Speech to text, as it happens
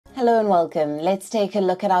Hello and welcome. Let's take a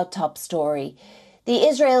look at our top story. The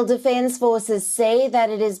Israel Defense Forces say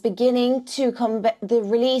that it is beginning to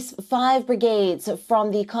release 5 brigades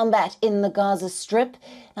from the combat in the Gaza Strip.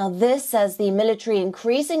 Now this as the military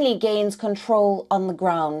increasingly gains control on the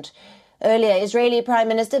ground. Earlier, Israeli Prime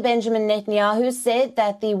Minister Benjamin Netanyahu said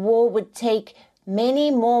that the war would take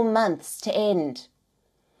many more months to end.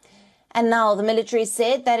 And now the military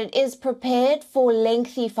said that it is prepared for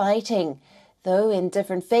lengthy fighting, though in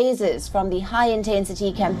different phases from the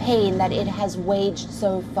high-intensity campaign that it has waged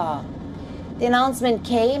so far. The announcement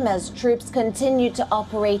came as troops continue to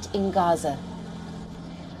operate in Gaza.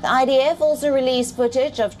 The IDF also released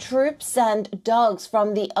footage of troops and dogs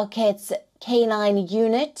from the Oketz Canine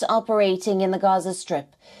Unit operating in the Gaza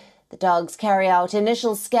Strip. The dogs carry out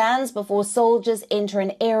initial scans before soldiers enter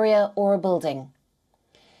an area or a building.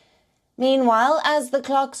 Meanwhile, as the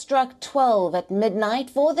clock struck 12 at midnight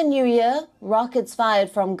for the new year, rockets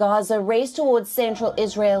fired from Gaza raced towards central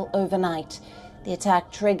Israel overnight. The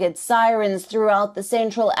attack triggered sirens throughout the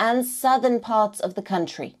central and southern parts of the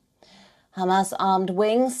country. Hamas armed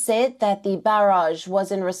wings said that the barrage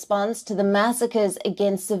was in response to the massacres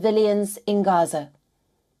against civilians in Gaza.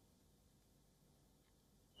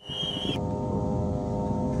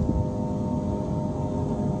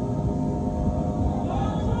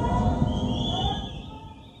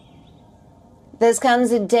 This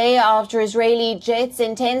comes a day after Israeli jets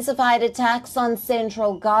intensified attacks on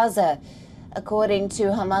central Gaza. According to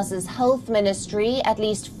Hamas's health ministry, at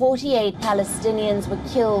least 48 Palestinians were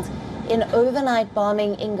killed in overnight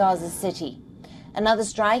bombing in Gaza City. Another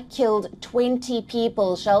strike killed 20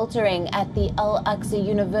 people sheltering at the Al-Aqsa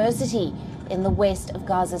University in the west of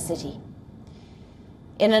Gaza City.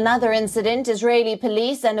 In another incident, Israeli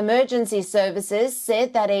police and emergency services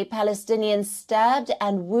said that a Palestinian stabbed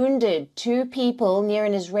and wounded 2 people near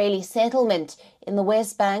an Israeli settlement in the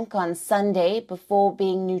West Bank on Sunday before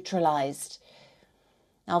being neutralized.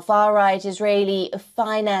 Now, far-right Israeli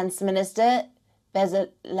Finance Minister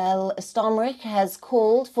Bezalel Smotrich has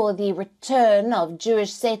called for the return of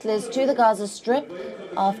Jewish settlers to the Gaza Strip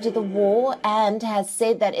after the war and has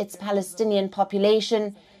said that its Palestinian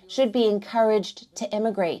population should be encouraged to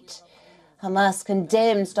emigrate. Hamas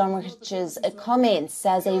condemned Smotrich's comments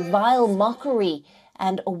as a vile mockery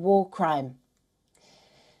and a war crime.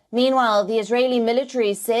 Meanwhile, the Israeli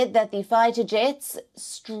military said that the fighter jets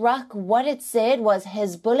struck what it said was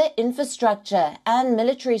Hezbollah infrastructure and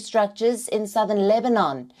military structures in southern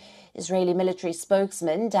Lebanon. Israeli military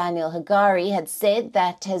spokesman Daniel Hagari had said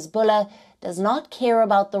that Hezbollah does not care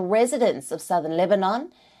about the residents of southern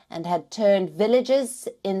Lebanon and had turned villages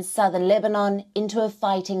in southern Lebanon into a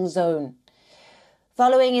fighting zone.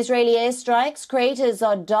 Following Israeli airstrikes, craters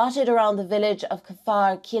are dotted around the village of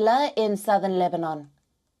Kfar Kila in southern Lebanon.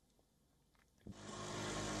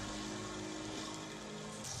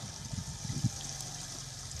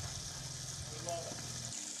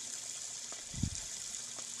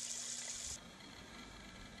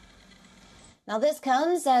 Now, this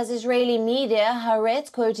comes as Israeli media, Haaretz,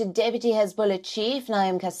 quoted Deputy Hezbollah Chief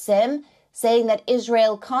Naim Qassem, saying that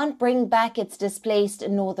Israel can't bring back its displaced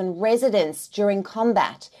northern residents during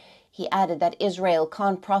combat. He added that Israel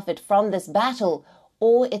can't profit from this battle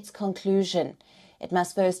or its conclusion. It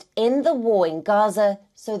must first end the war in Gaza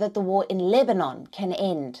so that the war in Lebanon can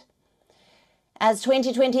end. As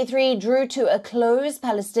 2023 drew to a close,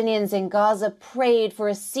 Palestinians in Gaza prayed for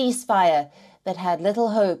a ceasefire, but had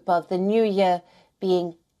little hope of the new year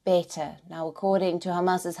being better. Now, according to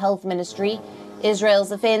Hamas's health ministry,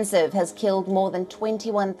 Israel's offensive has killed more than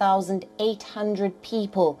 21,800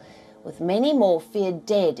 people, with many more feared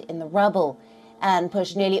dead in the rubble, and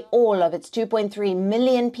pushed nearly all of its 2.3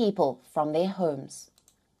 million people from their homes.